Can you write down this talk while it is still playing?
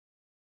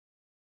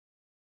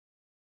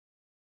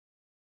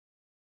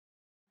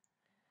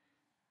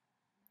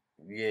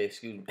Yeah,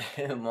 excuse me.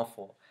 My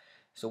fault.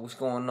 So what's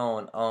going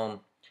on?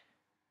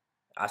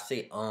 I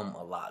say a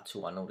lot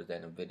too. I noticed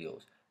that in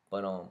videos.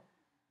 But I'm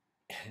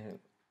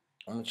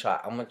gonna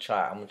try. I'm gonna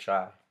try. I'm gonna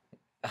try.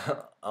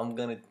 I'm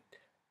gonna.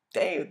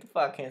 Dang, what the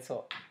fuck? I can't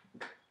talk.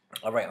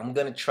 All right, I'm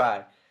gonna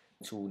try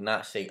to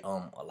not say a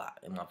lot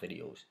in my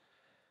videos.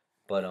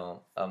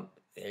 But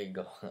there you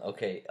go.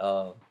 Okay.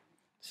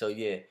 So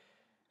yeah.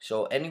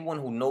 So anyone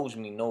who knows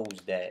me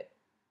knows that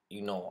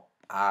you know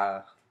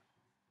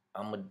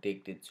I'm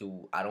addicted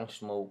to. I don't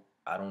smoke.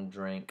 I don't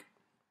drink.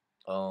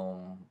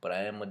 But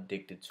I am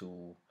addicted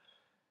to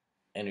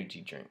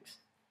energy drinks.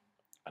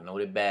 I know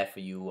they're bad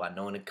for you. I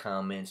know in the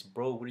comments,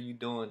 bro, what are you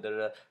doing? Da, da,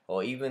 da.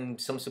 Or even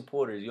some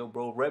supporters, yo,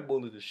 bro, Red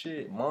Bull is the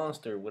shit,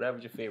 Monster,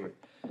 whatever's your favorite.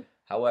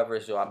 However,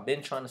 so I've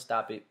been trying to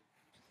stop it.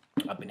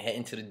 I've been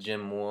heading to the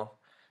gym more.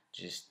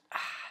 Just,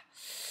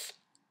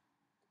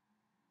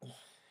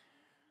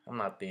 I'm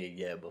not there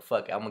yet, but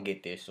fuck it, I'm gonna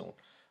get there soon.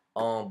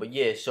 But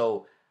yeah,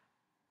 so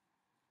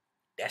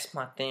that's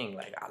my thing.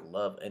 Like, I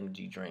love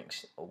energy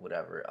drinks or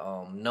whatever.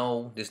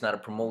 No, this is not a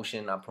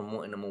promotion. I'm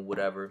promoting them or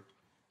whatever.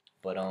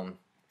 But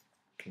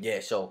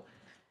yeah, so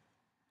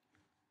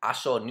I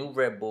saw a new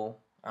Red Bull.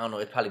 I don't know,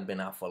 it's probably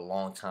been out for a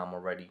long time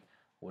already.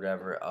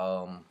 Whatever.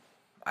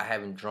 I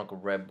haven't drunk a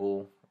Red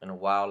Bull in a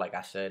while. Like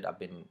I said, I've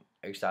been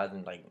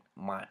exercising. Like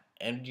my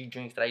energy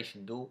drinks that I used to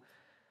do.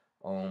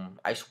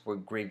 I used to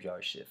work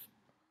graveyard shift.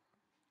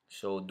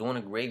 So doing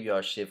a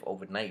graveyard shift,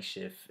 overnight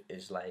shift,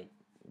 is like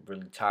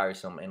really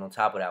tiresome. And on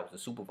top of that, I was a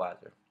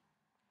supervisor.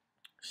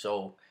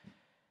 So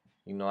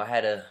I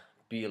had to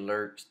be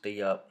alert,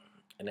 stay up,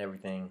 and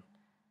everything.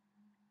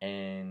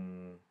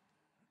 And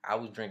I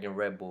was drinking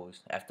Red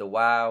Bulls. After a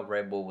while,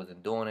 Red Bull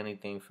wasn't doing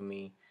anything for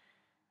me,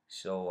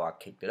 so I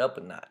kicked it up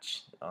a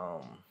notch.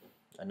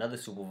 Another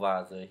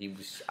supervisor,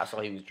 I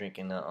saw he was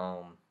drinking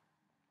the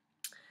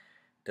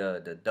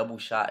double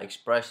shot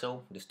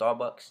espresso, the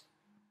Starbucks.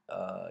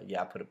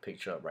 Yeah, I put a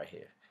picture up right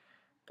here.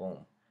 Boom.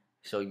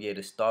 So yeah,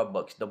 the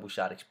Starbucks double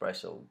shot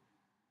espresso,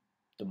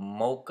 the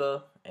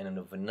mocha and then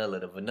the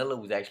vanilla. The vanilla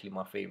was actually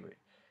my favorite,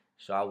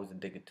 so I was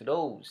addicted to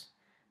those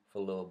for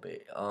a little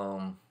bit.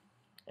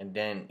 And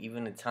then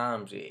even the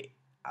times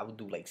I would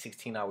do like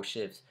 16-hour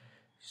shifts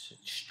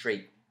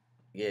straight.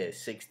 Yeah,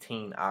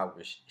 16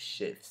 hours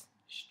shifts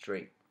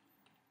straight.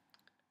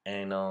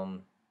 And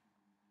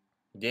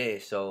yeah,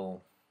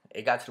 so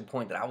it got to the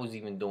point that I was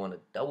even doing a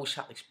double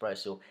shot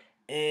espresso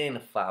and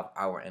a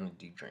 5-hour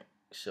energy drink.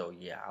 So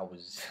yeah, I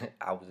was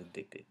I was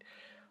addicted.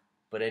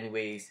 But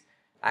anyways,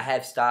 I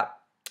have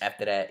stopped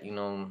after that,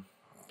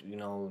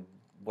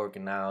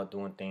 working out,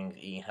 doing things,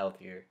 eating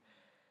healthier.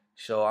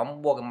 So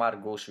I'm walking by the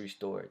grocery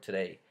store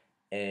today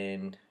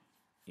and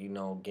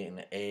getting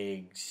the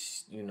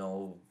eggs,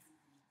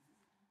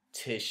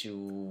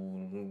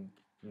 tissue,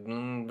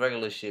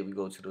 regular shit we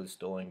go to the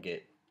store and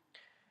get.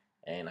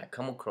 And I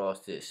come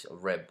across this a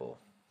Red Bull.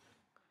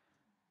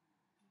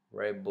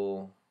 Red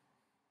Bull,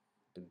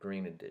 the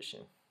green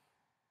edition.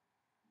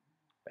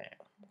 Bam.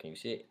 Can you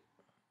see it?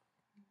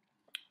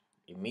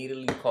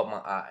 Immediately caught my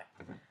eye.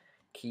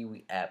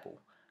 Kiwi apple.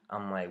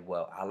 I'm like,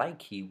 well, I like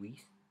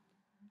kiwis.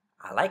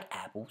 I like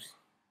apples.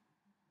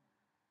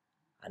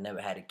 I never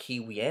had a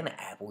kiwi and an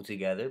apple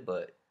together,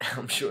 but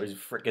I'm sure it's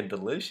freaking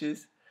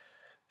delicious.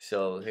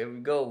 So here we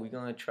go. We're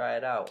gonna try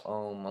it out.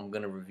 I'm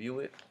gonna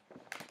review it,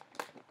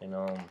 and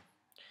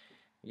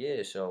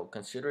yeah. So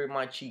consider it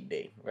my cheat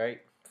day,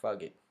 right?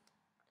 Fuck it.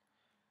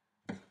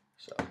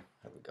 So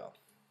here we go.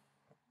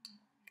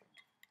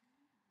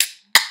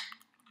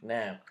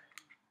 Now,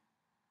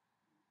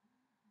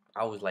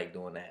 I was like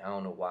doing that. I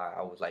don't know why.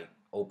 I was like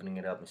opening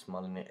it up and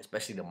smelling it,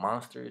 especially the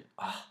monsters.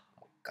 Oh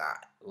my god,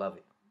 love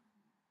it.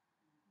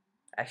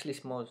 Actually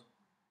smells.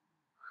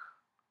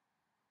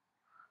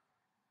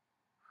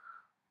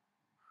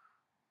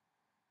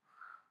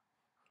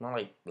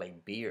 Smell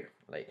like beer.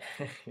 Like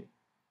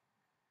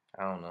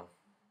I don't know.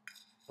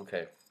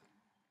 Okay.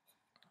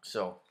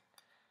 So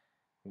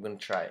I'm gonna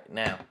try it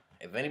now.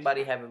 If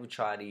anybody have ever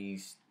tried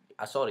these,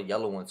 I saw the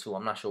yellow one too.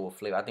 I'm not sure what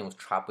flavor. I think it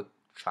was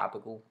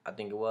tropical. I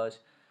think it was.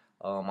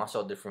 I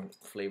saw different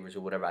flavors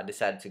or whatever. I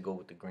decided to go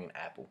with the green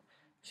apple.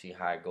 See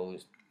how it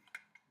goes.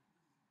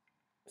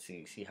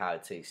 See how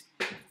it tastes.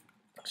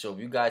 So if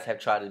you guys have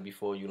tried it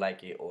before, you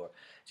like it, or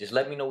just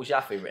let me know what's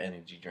your favorite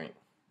energy drink.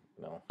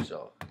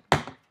 So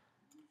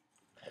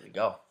there we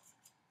go.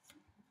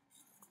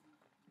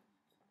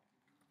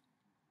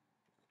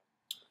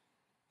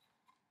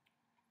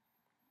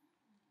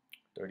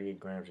 38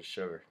 grams of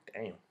sugar.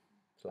 Damn,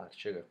 it's a lot of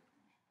sugar.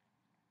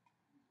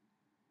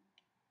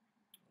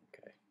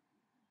 Okay.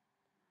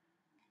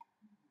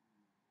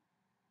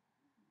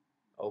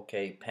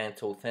 Okay,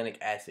 pantothenic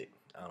acid.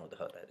 I don't know what the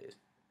hell that is.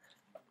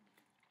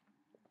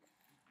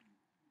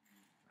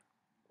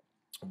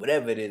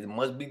 Whatever it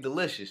must be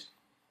delicious.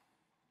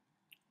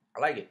 I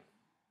like it.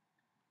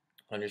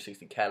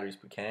 160 calories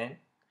per can.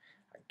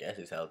 I guess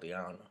it's healthy.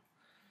 I don't know.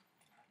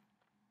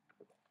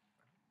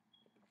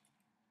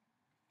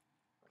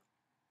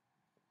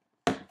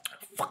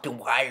 Fucking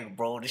wired,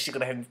 bro. This shit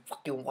gonna have me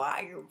fucking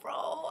wired,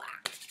 bro.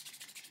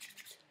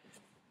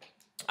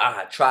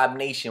 Tribe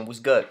Nation, what's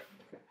good?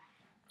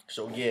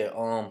 So yeah,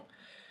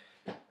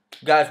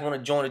 you guys want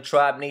to join the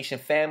Tribe Nation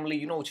family?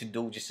 You know what you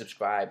do. Just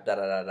subscribe,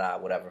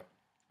 whatever.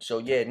 So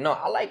yeah, no,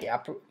 I like it.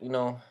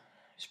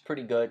 It's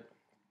pretty good.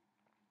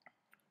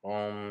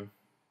 Um,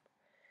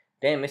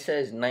 Damn, it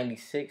says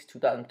 96,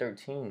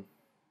 2013.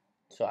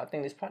 So I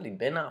think it's probably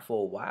been out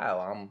for a while.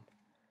 I'm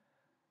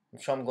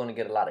sure I'm gonna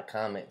get a lot of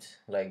comments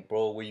like,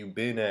 bro, where you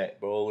been at,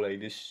 bro? Like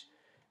this,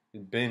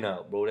 it's been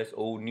out, bro. That's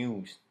old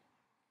news.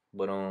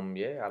 But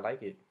yeah, I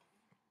like it.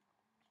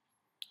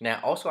 Now,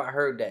 also, I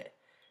heard that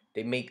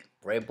they make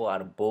Red Bull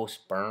out of bull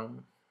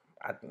sperm.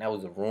 I think that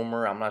was a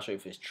rumor. I'm not sure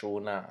if it's true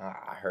or not.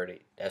 I heard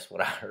it. That's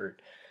what I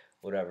heard.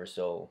 Whatever.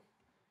 So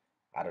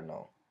I don't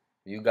know.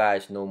 You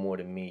guys know more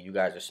than me. You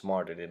guys are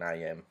smarter than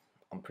I am.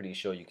 I'm pretty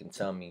sure you can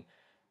tell me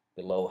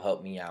below.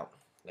 Help me out.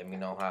 Let me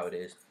know how it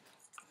is.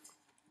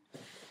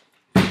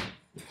 Oh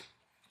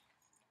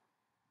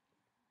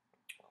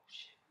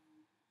shit.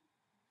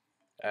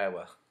 All right.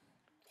 Well.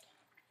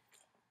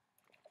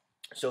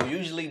 So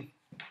usually,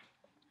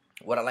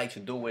 what I like to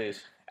do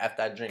is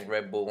after I drink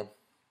Red Bull,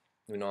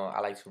 I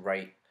like to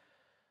write.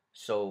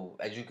 So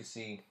as you can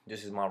see,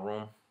 this is my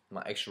room,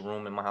 my extra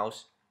room in my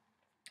house.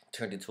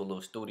 Turned into a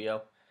little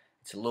studio.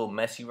 It's a little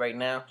messy right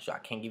now, so I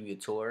can't give you a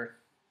tour.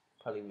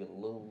 Probably give you a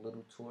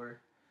little tour.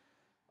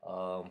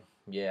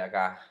 Yeah, I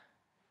got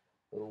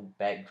little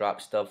backdrop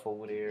stuff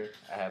over there.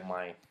 I have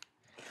my.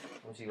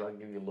 Let me see if I can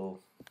give you a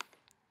little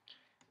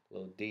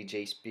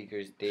DJ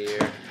speakers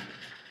there.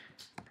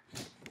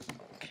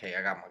 Okay,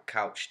 I got my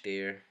couch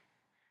there,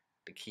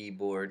 the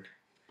keyboard.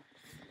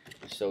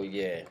 So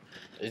yeah,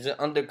 it's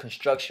under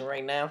construction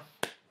right now.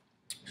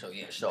 So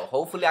yeah, so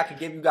hopefully I can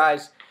give you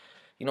guys,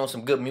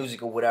 some good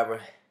music or whatever.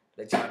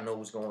 Let y'all know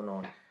what's going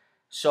on.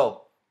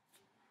 So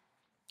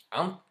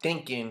I'm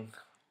thinking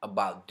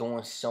about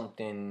doing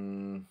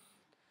something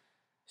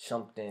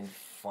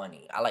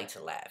funny. I like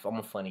to laugh. I'm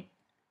a funny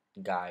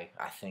guy.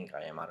 I think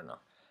I am. I don't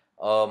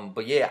know.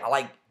 But yeah, I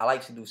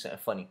like to do something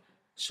funny.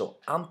 So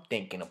I'm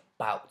thinking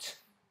about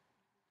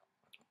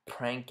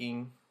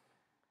pranking.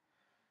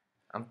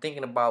 I'm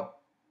thinking about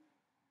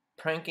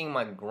pranking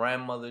my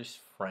grandmother's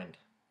friend.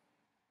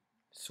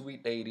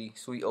 Sweet lady,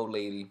 sweet old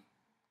lady.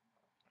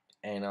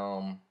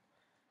 And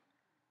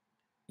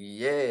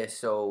yeah,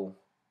 so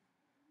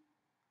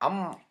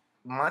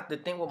the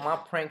thing with my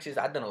pranks is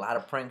I've done a lot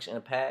of pranks in the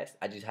past.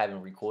 I just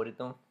haven't recorded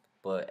them.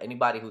 But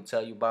anybody who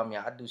tell you about me,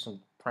 I do some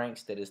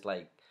pranks that is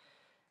like,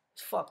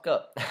 it's fucked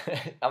up.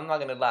 I'm not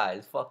gonna lie,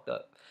 it's fucked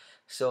up.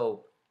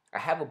 So I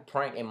have a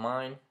prank in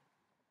mind,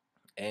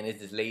 and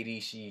it's this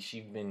lady.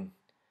 She's been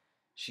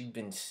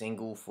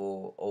single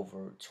for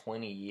over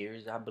 20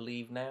 years, I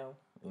believe now.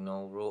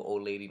 Real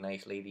old lady,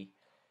 nice lady.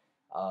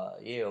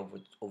 Yeah,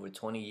 over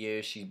 20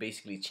 years. She's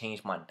basically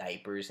changed my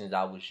diapers since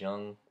I was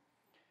young.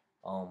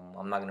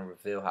 I'm not gonna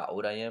reveal how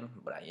old I am,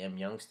 but I am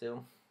young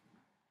still.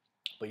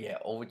 But yeah,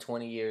 over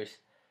 20 years.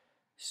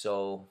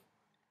 So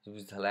it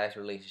was her last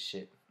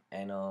relationship,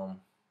 and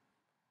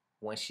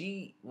when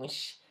she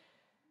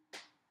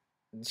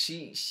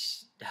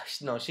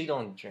no, she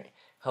don't drink.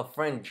 Her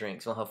friend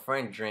drinks. When her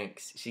friend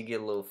drinks, she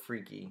get a little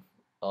freaky.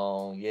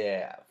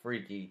 Yeah,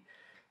 freaky.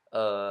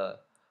 Uh,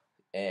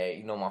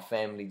 and my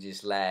family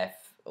just laugh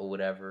or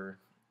whatever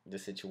the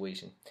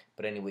situation.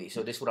 But anyway,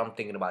 so this is what I'm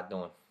thinking about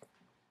doing.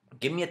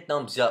 Give me a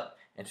thumbs up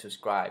and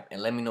subscribe,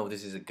 and let me know if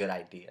this is a good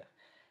idea.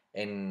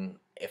 And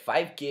if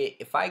I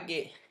get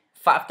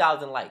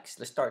 5,000 likes,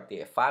 let's start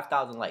there.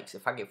 5,000 likes.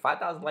 If I get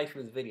 5,000 likes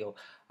for this video,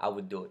 I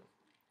would do it.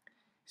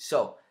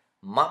 So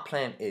my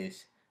plan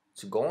is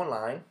to go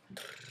online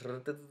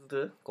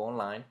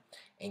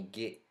and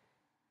get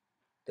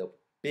the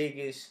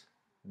biggest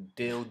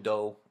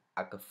dildo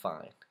I could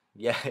find.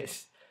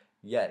 Yes,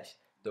 yes,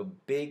 the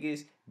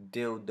biggest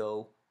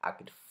dildo I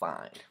could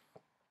find.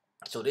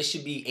 So this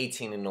should be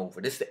 18 and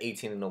over. This is the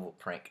 18 and over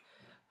prank.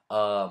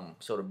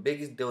 So the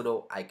biggest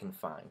dildo I can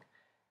find.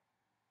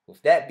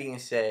 With that being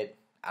said,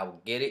 I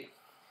will get it.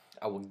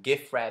 I will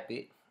gift wrap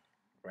it,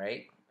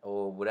 right?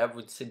 Or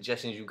whatever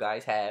suggestions you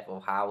guys have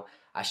of how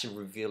I should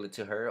reveal it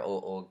to her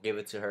or give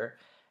it to her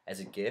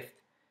as a gift.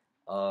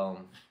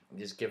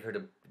 Just give her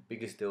the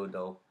biggest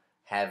dildo.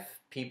 Have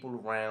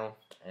people around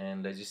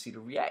and let's just see the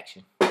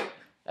reaction.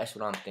 That's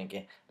what I'm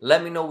thinking.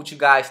 Let me know what you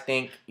guys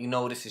think.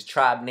 This is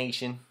Tribe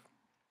Nation.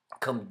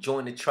 Come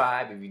join the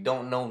tribe. If you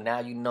don't know, now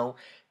you know.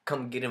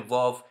 Come get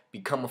involved.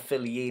 Become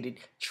affiliated.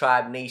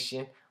 Tribe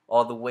Nation.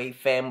 All the way.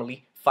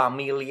 Family.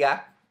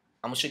 Familia.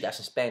 I'm going to show you guys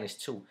some Spanish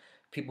too.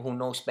 People who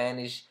know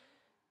Spanish.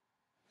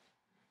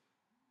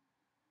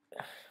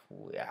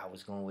 Yeah, I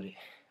was going with it.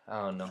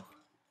 I don't know.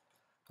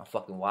 I'm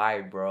fucking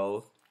wired,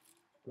 bro.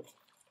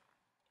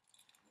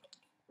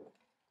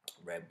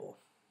 Red Bull.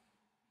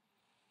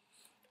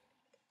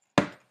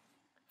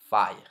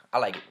 Fire. I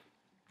like it.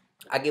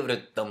 I give it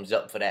a thumbs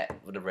up for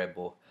that, for the Red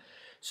Bull.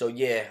 So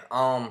yeah,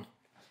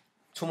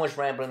 too much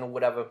rambling or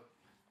whatever.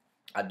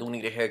 I do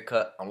need a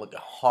haircut. I'm looking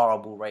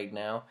horrible right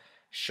now.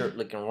 Shirt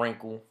looking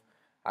wrinkled.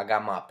 I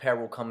got my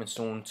apparel coming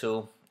soon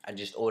too. I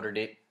just ordered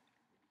it.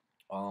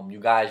 You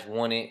guys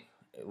want it.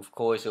 Of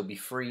course, it'll be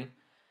free.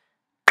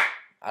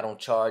 I don't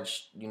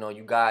charge, you know,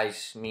 you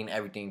guys mean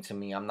everything to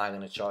me. I'm not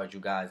gonna charge you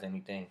guys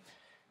anything.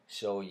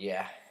 So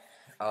yeah.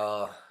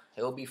 Uh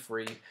it'll be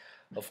free.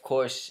 Of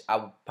course,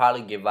 I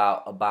probably would give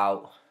out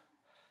about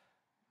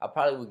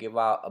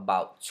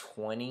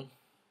 20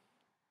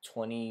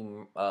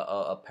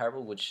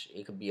 apparel, which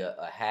it could be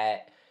a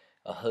hat,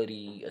 a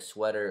hoodie, a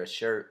sweater, a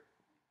shirt.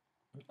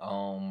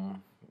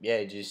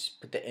 Yeah, just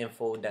put the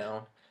info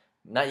down.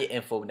 Not your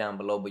info down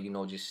below, but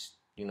just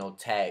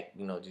tag,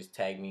 just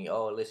tag me.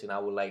 Oh, listen,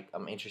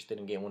 I'm interested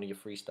in getting one of your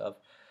free stuff.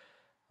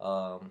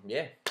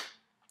 Yeah,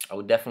 I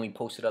would definitely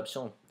post it up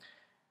soon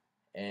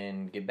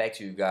and get back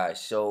to you guys.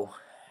 So,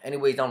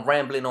 anyways, I'm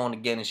rambling on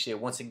again and shit.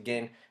 Once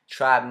again,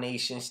 Tribe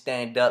Nation,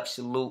 stand up,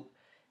 salute,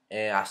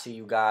 and I'll see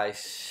you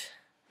guys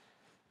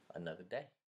another day.